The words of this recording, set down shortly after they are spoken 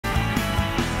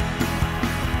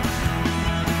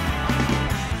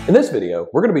In this video,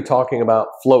 we're going to be talking about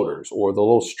floaters, or the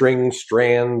little strings,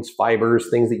 strands, fibers,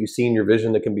 things that you see in your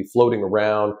vision that can be floating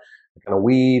around, kind of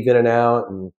weave in and out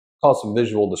and cause some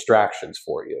visual distractions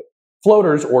for you.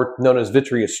 Floaters, or known as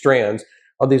vitreous strands,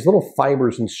 are these little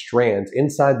fibers and strands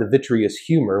inside the vitreous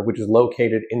humor, which is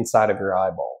located inside of your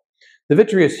eyeball. The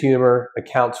vitreous humor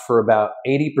accounts for about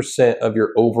 80% of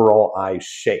your overall eye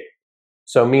shape.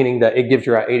 So meaning that it gives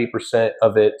your eye 80%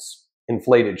 of its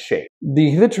inflated shape.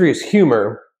 The vitreous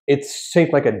humor, it's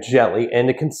shaped like a jelly, and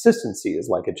the consistency is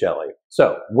like a jelly.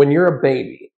 So when you're a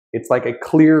baby, it's like a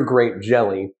clear, great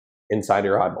jelly inside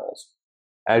your eyeballs.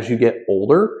 As you get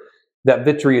older, that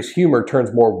vitreous humor turns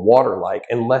more water-like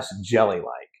and less jelly-like.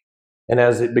 And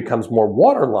as it becomes more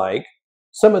water-like,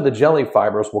 some of the jelly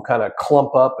fibers will kind of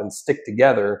clump up and stick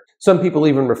together. Some people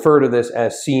even refer to this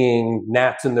as seeing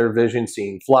gnats in their vision,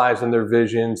 seeing flies in their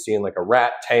vision, seeing like a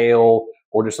rat tail,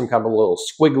 or just some kind of a little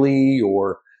squiggly,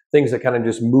 or things that kind of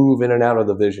just move in and out of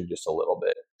the vision just a little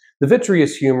bit. The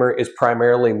vitreous humor is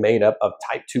primarily made up of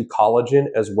type 2 collagen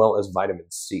as well as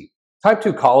vitamin C. Type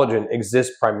 2 collagen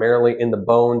exists primarily in the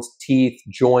bones, teeth,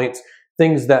 joints,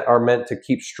 things that are meant to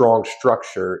keep strong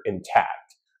structure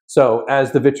intact. So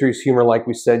as the vitreous humor, like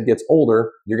we said, gets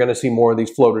older, you're going to see more of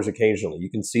these floaters occasionally. You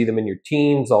can see them in your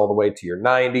teens all the way to your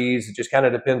 90s. It just kind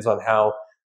of depends on how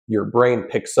your brain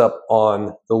picks up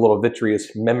on the little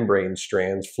vitreous membrane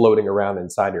strands floating around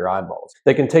inside your eyeballs.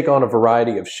 They can take on a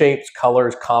variety of shapes,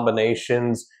 colors,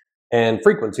 combinations, and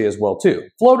frequency as well too.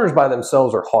 Floaters by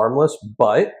themselves are harmless,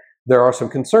 but there are some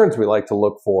concerns we like to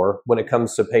look for when it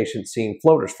comes to patients seeing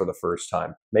floaters for the first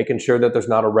time. Making sure that there's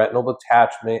not a retinal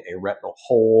detachment, a retinal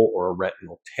hole, or a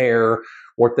retinal tear,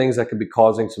 or things that could be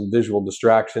causing some visual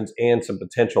distractions and some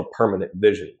potential permanent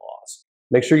vision loss.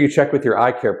 Make sure you check with your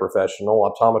eye care professional,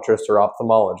 optometrist, or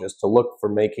ophthalmologist to look for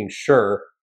making sure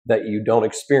that you don't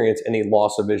experience any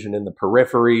loss of vision in the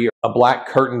periphery, a black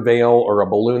curtain veil, or a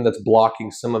balloon that's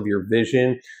blocking some of your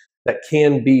vision. That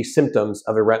can be symptoms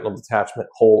of a retinal detachment,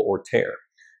 hole, or tear.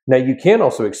 Now, you can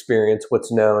also experience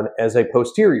what's known as a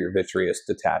posterior vitreous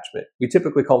detachment. We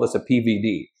typically call this a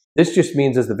PVD. This just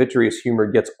means as the vitreous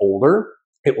humor gets older,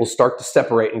 it will start to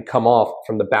separate and come off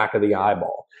from the back of the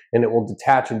eyeball, and it will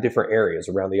detach in different areas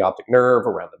around the optic nerve,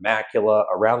 around the macula,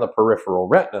 around the peripheral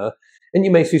retina, and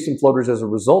you may see some floaters as a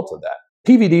result of that.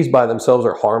 PVDs by themselves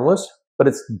are harmless, but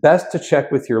it's best to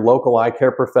check with your local eye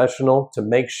care professional to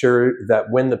make sure that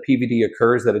when the PVD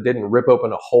occurs that it didn't rip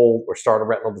open a hole or start a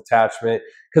retinal detachment,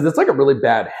 because it's like a really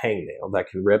bad hangnail that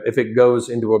can rip if it goes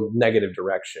into a negative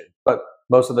direction. But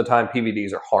most of the time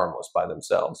PVDs are harmless by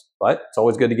themselves, but it's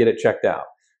always good to get it checked out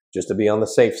just to be on the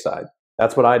safe side.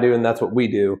 That's what I do, and that's what we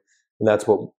do, and that's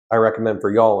what I recommend for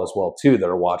y'all as well too that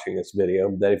are watching this video,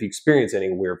 that if you experience any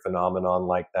weird phenomenon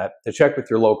like that, to check with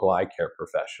your local eye care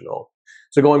professional.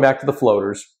 So going back to the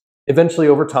floaters, eventually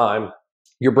over time,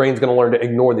 your brain's going to learn to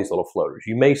ignore these little floaters.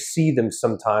 You may see them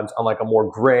sometimes on like a more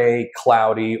gray,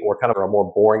 cloudy, or kind of a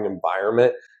more boring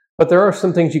environment, but there are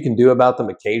some things you can do about them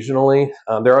occasionally.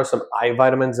 There are some eye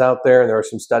vitamins out there, and there are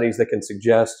some studies that can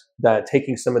suggest that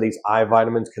taking some of these eye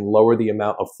vitamins can lower the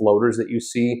amount of floaters that you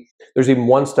see. There's even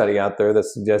one study out there that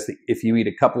suggests that if you eat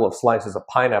a couple of slices of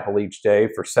pineapple each day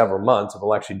for several months, it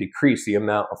will actually decrease the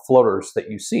amount of floaters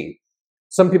that you see.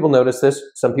 Some people notice this,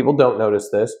 some people don't notice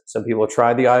this. Some people have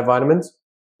tried the eye vitamins,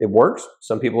 it works.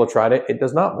 Some people have tried it, it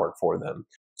does not work for them.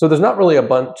 So there's not really a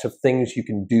bunch of things you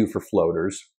can do for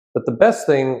floaters, but the best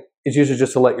thing is usually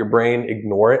just to let your brain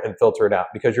ignore it and filter it out,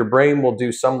 because your brain will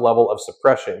do some level of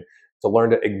suppression to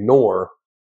learn to ignore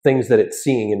things that it's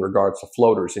seeing in regards to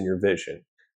floaters in your vision.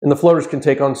 And the floaters can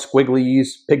take on squigglies,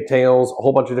 pigtails, a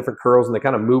whole bunch of different curls, and they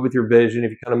kind of move with your vision. If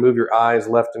you kind of move your eyes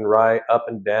left and right, up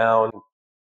and down,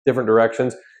 different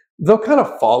directions, they'll kind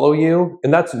of follow you,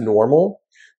 and that's normal.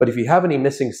 But if you have any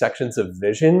missing sections of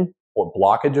vision or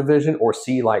blockage of vision, or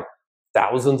see like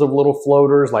thousands of little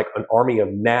floaters, like an army of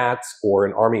gnats or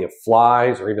an army of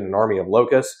flies or even an army of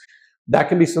locusts, that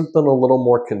can be something a little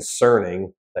more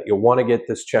concerning that you'll want to get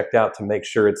this checked out to make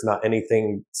sure it's not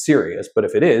anything serious. But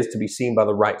if it is, to be seen by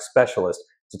the right specialist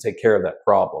to take care of that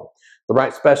problem. The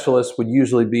right specialist would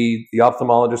usually be the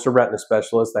ophthalmologist or retina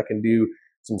specialist that can do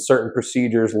some certain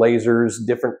procedures, lasers,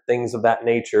 different things of that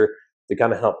nature to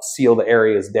kind of help seal the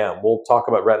areas down. We'll talk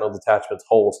about retinal detachments,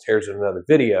 holes, tears in another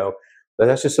video. But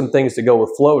that's just some things to go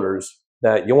with floaters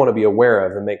that you'll want to be aware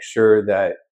of and make sure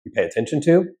that you pay attention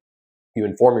to, you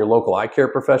inform your local eye care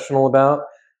professional about,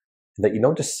 and that you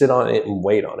don't just sit on it and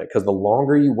wait on it. Because the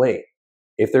longer you wait,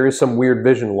 if there is some weird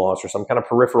vision loss or some kind of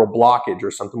peripheral blockage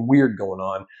or something weird going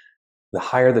on, the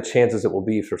higher the chances it will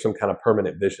be for some kind of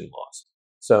permanent vision loss.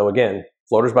 So again,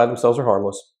 floaters by themselves are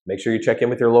harmless. Make sure you check in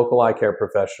with your local eye care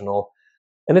professional.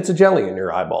 And it's a jelly in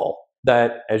your eyeball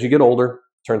that, as you get older,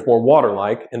 turns more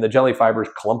water-like, and the jelly fibers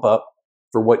clump up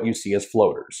for what you see as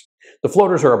floaters. The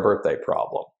floaters are a birthday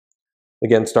problem.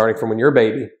 Again, starting from when you're a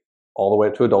baby all the way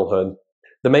up to adulthood.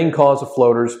 The main cause of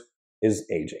floaters is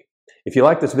aging. If you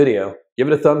like this video, give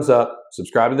it a thumbs up,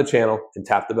 subscribe to the channel, and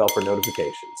tap the bell for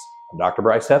notifications. I'm Dr.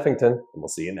 Bryce Heffington, and we'll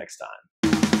see you next time.